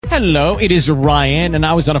Hello, it is Ryan, and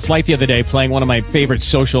I was on a flight the other day playing one of my favorite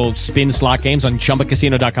social spin slot games on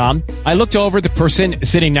ChumbaCasino.com. I looked over at the person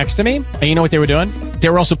sitting next to me, and you know what they were doing? They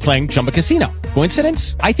were also playing Chumba Casino.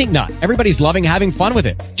 Coincidence? I think not. Everybody's loving having fun with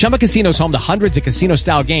it. Chumba Casino is home to hundreds of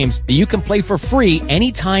casino-style games that you can play for free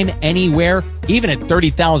anytime, anywhere, even at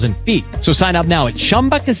 30,000 feet. So sign up now at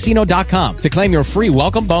ChumbaCasino.com to claim your free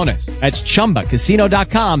welcome bonus. That's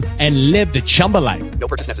ChumbaCasino.com and live the Chumba life. No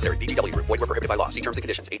purchase necessary. VGW. Void where prohibited by law. See terms and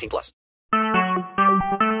conditions. 18+.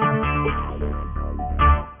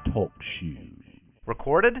 Talk shoes.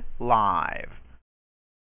 Recorded live.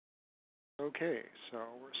 Okay, so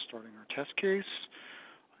we're starting our test case.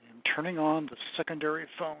 I am turning on the secondary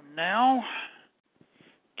phone now.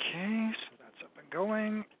 Okay, so that's up and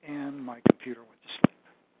going, and my computer went to sleep.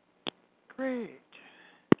 Great.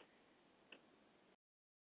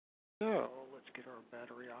 So let's get our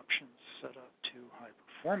battery options set up to high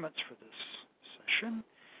performance for this session.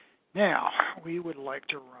 Now, we would like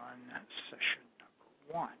to run session number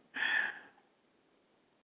 1.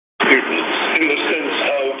 In the sense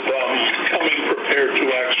of coming prepared to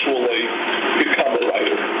actually become a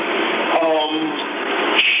writer.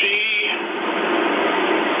 She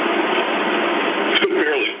could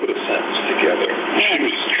barely put a sentence together. She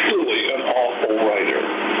was truly an awful writer.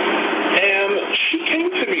 And she came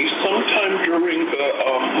to me sometime during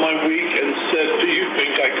my week and said, "Do you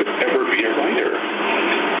think I could ever be a writer?"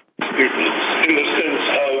 In the sense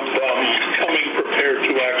of coming prepared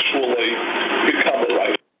to actually become a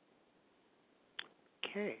writer.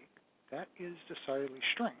 Okay, that is decidedly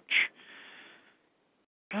strange.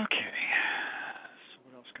 Okay, so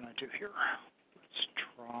what else can I do here? Let's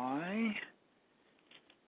try.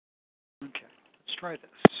 Okay, let's try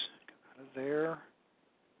this. Get out of there.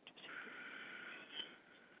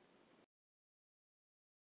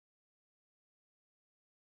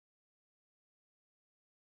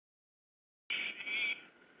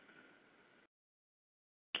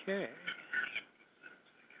 Okay.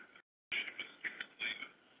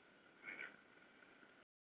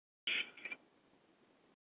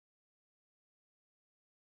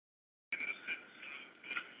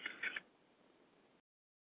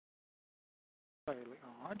 Slightly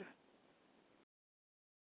odd.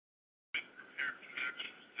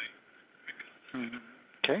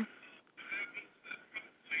 Okay.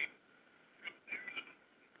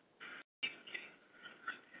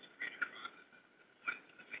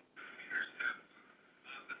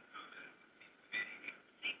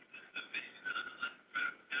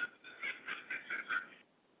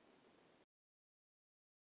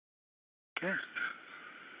 Okay.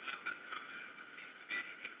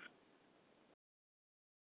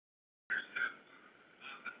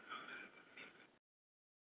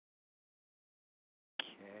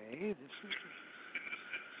 Okay, this is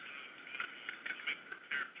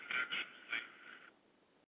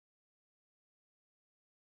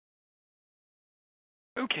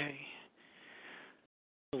okay.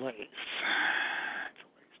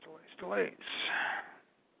 Delays.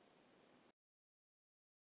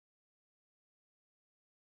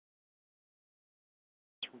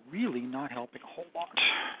 It's really not helping a whole lot.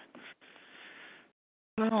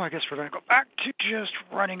 So I guess we're going to go back to just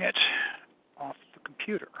running it off the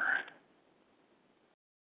computer.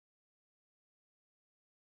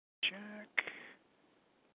 Check.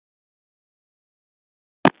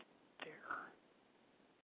 There.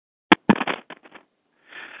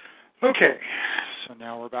 Okay, so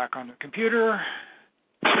now we're back on the computer.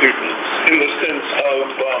 Students, in the sense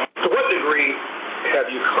of, to what degree have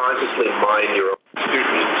you consciously mined your own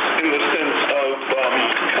students? In the sense of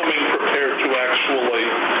coming prepared to actually,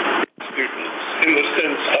 students, in the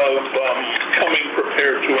sense of coming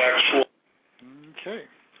prepared to actually. Okay,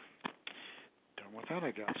 done with that,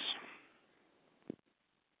 I guess.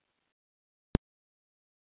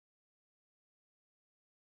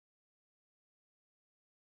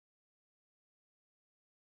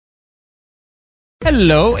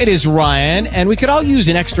 Hello, it is Ryan, and we could all use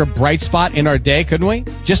an extra bright spot in our day, couldn't we?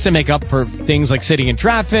 Just to make up for things like sitting in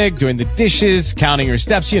traffic, doing the dishes, counting your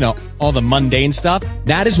steps, all the mundane stuff.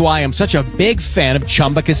 That is why I'm such a big fan of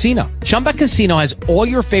Chumba Casino. Chumba Casino has all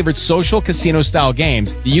your favorite social casino-style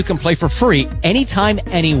games that you can play for free anytime,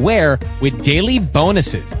 anywhere with daily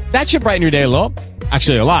bonuses. That should brighten your day a little.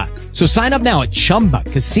 Actually, a lot. So sign up now at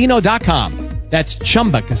ChumbaCasino.com. That's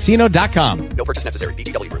ChumbaCasino.com. No purchase necessary.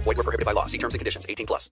 VGW. Void where prohibited by law. See terms and conditions. 18+.